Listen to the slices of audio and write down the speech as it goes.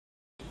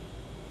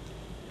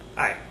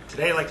Hi,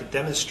 today I'd like to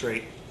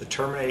demonstrate the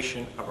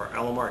termination of our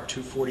LMR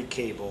 240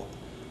 cable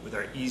with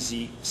our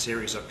EZ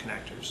series of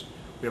connectors.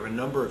 We have a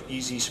number of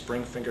EZ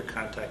spring finger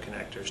contact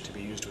connectors to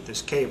be used with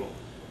this cable.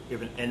 We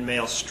have an N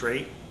male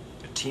straight,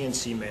 a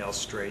TNC male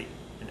straight,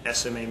 an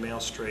SMA male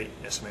straight,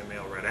 SMA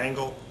male right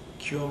angle,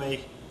 QMA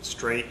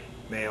straight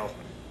male,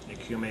 and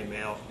a QMA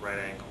male right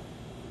angle.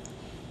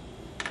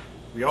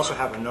 We also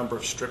have a number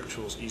of strip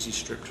tools, EZ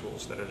strip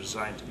tools, that are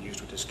designed to be used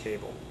with this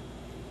cable.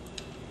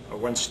 A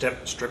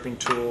one-step stripping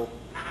tool,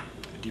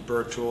 a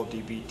deburr tool,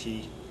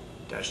 DBT-02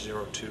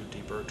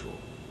 deburr tool.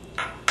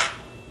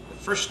 The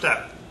first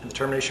step in the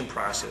termination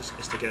process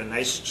is to get a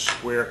nice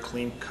square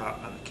clean cut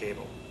on the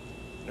cable.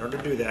 In order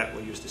to do that,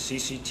 we'll use the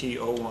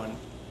CCT-01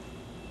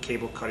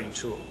 cable cutting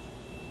tool.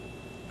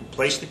 And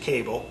place the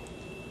cable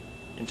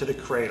into the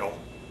cradle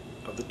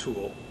of the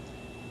tool.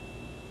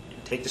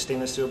 And take the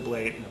stainless steel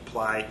blade and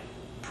apply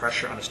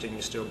pressure on the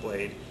stainless steel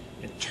blade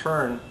and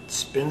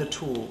spin the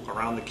tool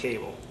around the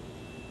cable.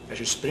 As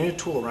you're spinning the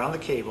tool around the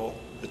cable,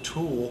 the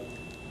tool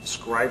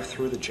scribe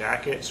through the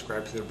jacket,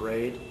 scribe through the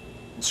braid,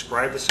 and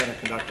scribe the center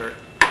conductor.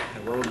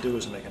 And what we'll do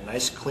is make a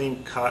nice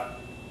clean cut,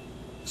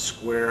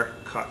 square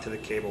cut to the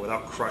cable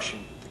without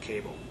crushing the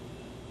cable.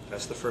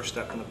 That's the first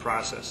step in the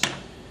process.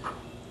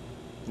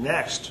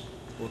 Next,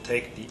 we'll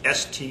take the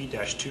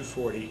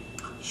ST-240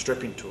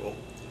 stripping tool.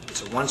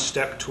 It's a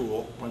one-step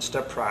tool,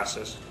 one-step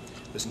process.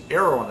 There's an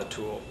arrow on the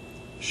tool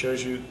that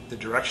shows you the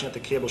direction that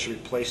the cable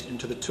should be placed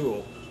into the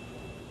tool.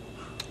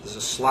 There's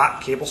a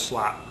slot, cable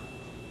slot.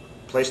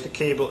 Place the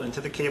cable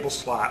into the cable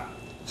slot,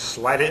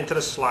 slide it into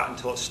the slot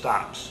until it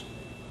stops.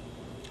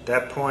 At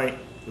that point,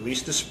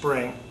 release the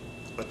spring,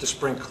 let the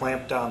spring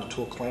clamp down, the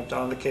tool clamp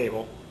down on the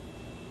cable.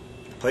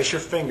 Place your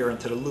finger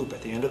into the loop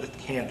at the end of the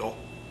handle,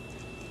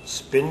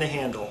 spin the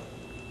handle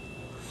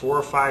 4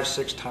 or 5,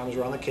 6 times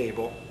around the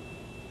cable,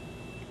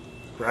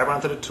 grab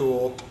onto the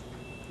tool,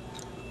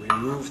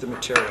 remove the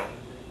material.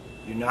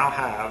 You now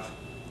have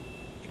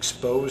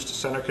exposed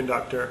center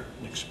conductor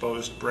and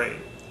exposed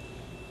braid.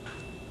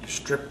 You've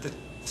stripped the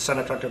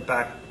center conductor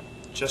back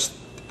just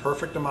the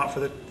perfect amount for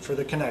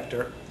the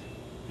connector.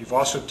 You've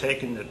also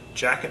taken the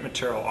jacket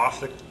material off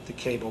the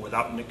cable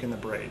without nicking the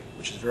braid,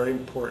 which is very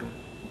important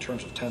in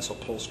terms of tensile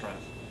pull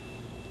strength.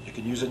 You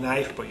can use a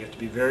knife, but you have to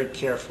be very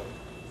careful.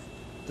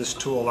 This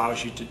tool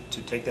allows you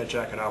to take that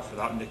jacket off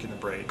without nicking the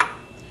braid.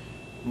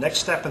 Next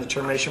step in the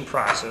termination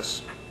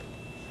process,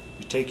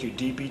 you take your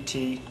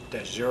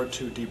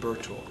DBT-02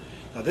 deburr tool.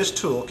 Now this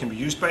tool can be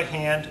used by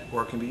hand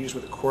or it can be used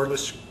with a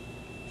cordless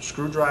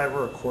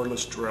screwdriver or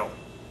cordless drill.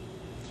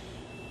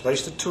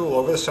 Place the tool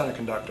over the center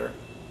conductor,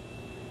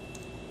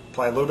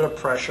 apply a little bit of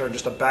pressure,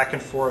 just a back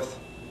and forth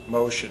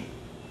motion,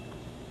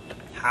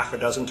 half a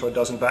dozen to a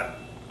dozen back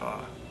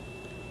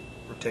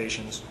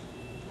rotations.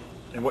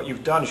 And what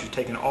you've done is you've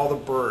taken all the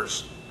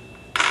burrs.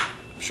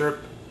 I'm sure it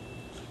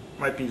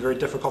might be very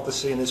difficult to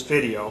see in this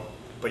video,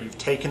 but you've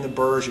taken the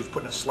burrs, you've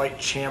put a slight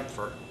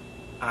chamfer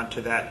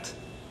onto that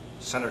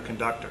center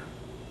conductor.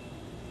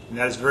 And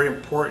that is very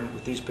important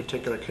with these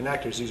particular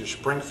connectors. These are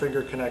spring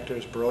finger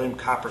connectors, beryllium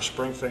copper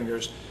spring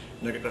fingers.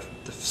 And the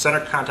center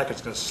contact is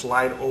going to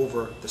slide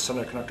over the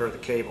center conductor of the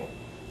cable.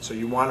 So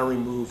you want to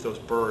remove those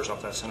burrs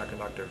off that center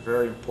conductor.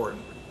 Very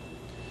important.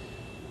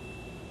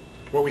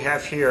 What we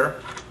have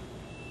here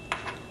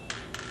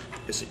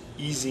is an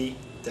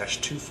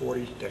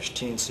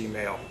EZ-240-TNC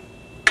male.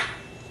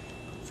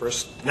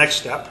 Next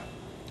step,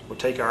 we'll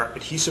take our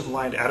adhesive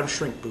lined Adams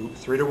shrink boot,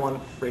 3:1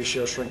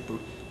 ratio shrink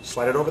boot,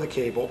 slide it over the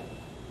cable,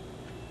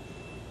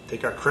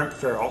 take our crimp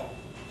ferrule,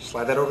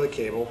 slide that over the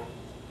cable,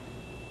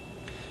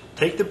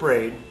 take the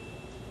braid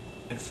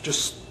and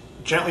just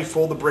gently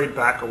fold the braid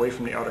back away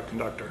from the outer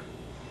conductor.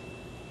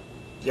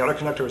 The outer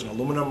conductor is an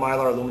aluminum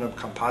mylar, aluminum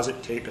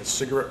composite tape that's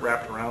cigarette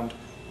wrapped around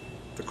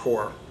the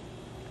core.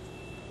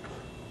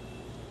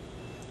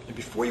 And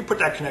before you put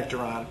that connector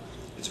on,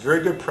 it's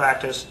very good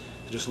practice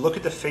to just look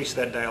at the face of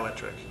that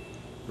dielectric.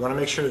 You want to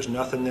make sure there's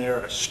nothing there,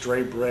 a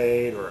stray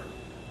braid, or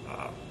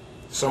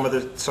some of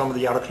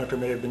the outer conductor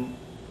may have been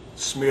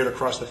smeared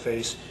across the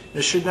face.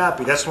 This should not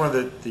be. That's one of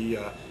the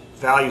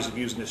values of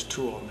using this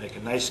tool, to make a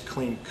nice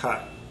clean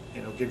cut.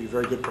 And it'll give you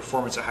very good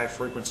performance at high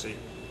frequency.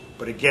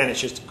 But again, it's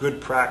just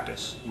good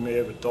practice. You may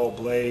have a dull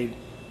blade.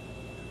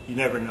 You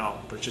never know,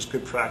 but it's just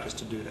good practice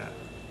to do that.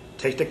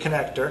 Take the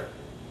connector,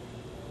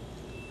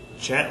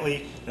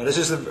 gently, now this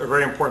is a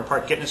very important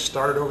part, getting it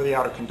started over the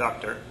outer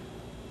conductor.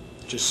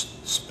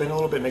 Just spin a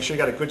little bit, make sure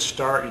you got a good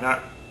start, you're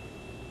not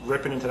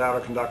ripping into the outer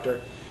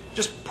conductor.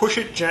 Just push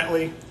it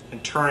gently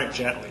and turn it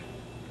gently.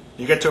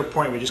 You get to a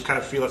point where you just kind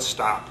of feel it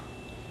stop.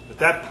 At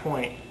that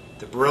point,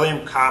 the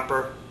beryllium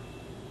copper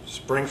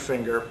spring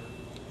finger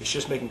is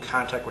just making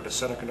contact with the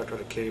center conductor of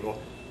the cable.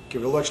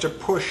 Give it a little extra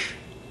push.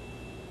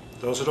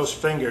 Those are those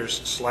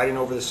fingers sliding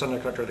over the center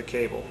conductor of the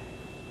cable.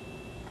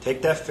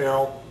 Take that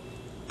ferrule,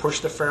 push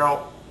the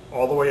ferrule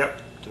all the way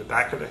up to the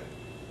back of the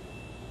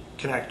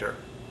connector.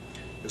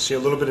 You'll see a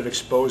little bit of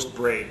exposed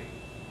braid.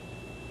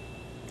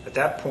 At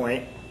that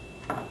point,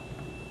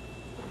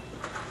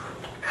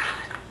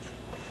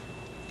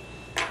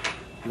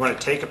 You want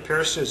to take a pair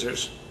of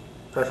scissors,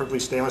 preferably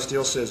stainless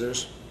steel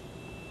scissors,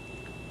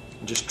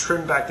 and just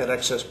trim back that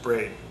excess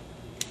braid.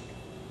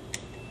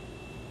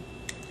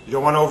 You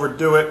don't want to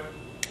overdo it,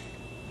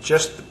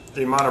 just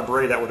the amount of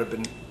braid that would have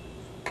been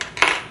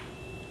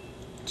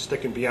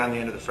sticking beyond the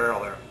end of the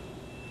ferrule there.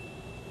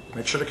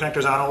 Make sure the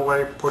connector's on all the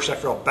way, push that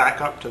ferrule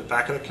back up to the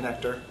back of the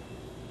connector.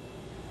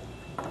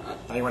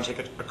 Now you want to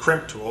take a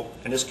crimp tool.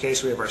 In this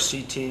case we have our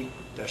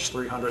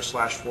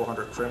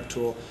CT-300/400 crimp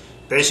tool.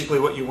 Basically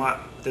what you want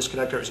with this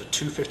connector is a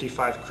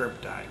 255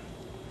 crimp die.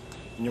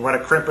 And you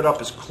want to crimp it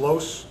up as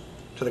close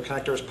to the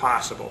connector as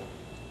possible.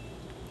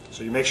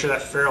 So you make sure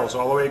that ferrule is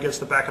all the way against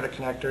the back of the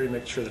connector, you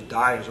make sure the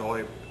die is all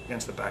the way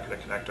against the back of the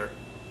connector.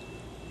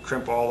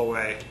 Crimp all the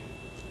way.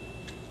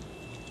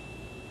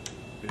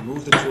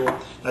 Remove the tool.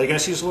 Now you're going to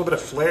see there's a little bit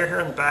of flare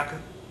here in the back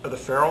of the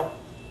ferrule.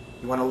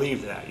 You want to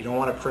leave that. You don't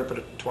want to crimp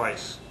it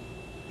twice.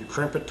 You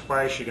crimp it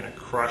twice, you're going to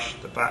crush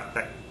the back,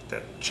 that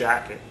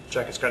jacket.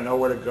 Jacket's got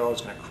nowhere to go.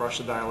 It's going to crush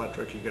the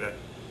dielectric. You're going to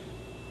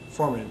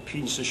form an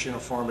impedance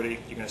disuniformity.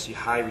 You're going to see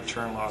high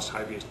return loss,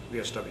 high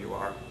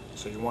VSWR.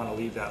 So you want to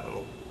leave that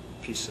little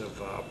piece of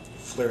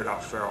flared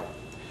out ferrule.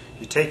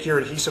 You take your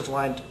adhesive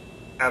lined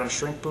Adams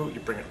shrink boot, you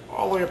bring it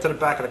all the way up to the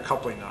back of the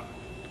coupling nut.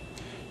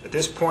 At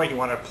this point you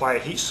want to apply a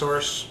heat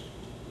source,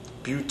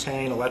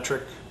 butane,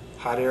 electric,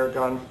 hot air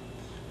gun,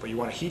 but you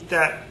want to heat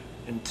that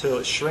until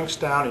it shrinks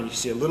down and you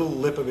see a little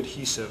lip of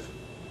adhesive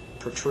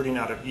protruding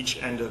out of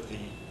each end of the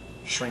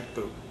shrink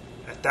boot.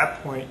 At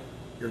that point,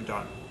 you're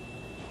done.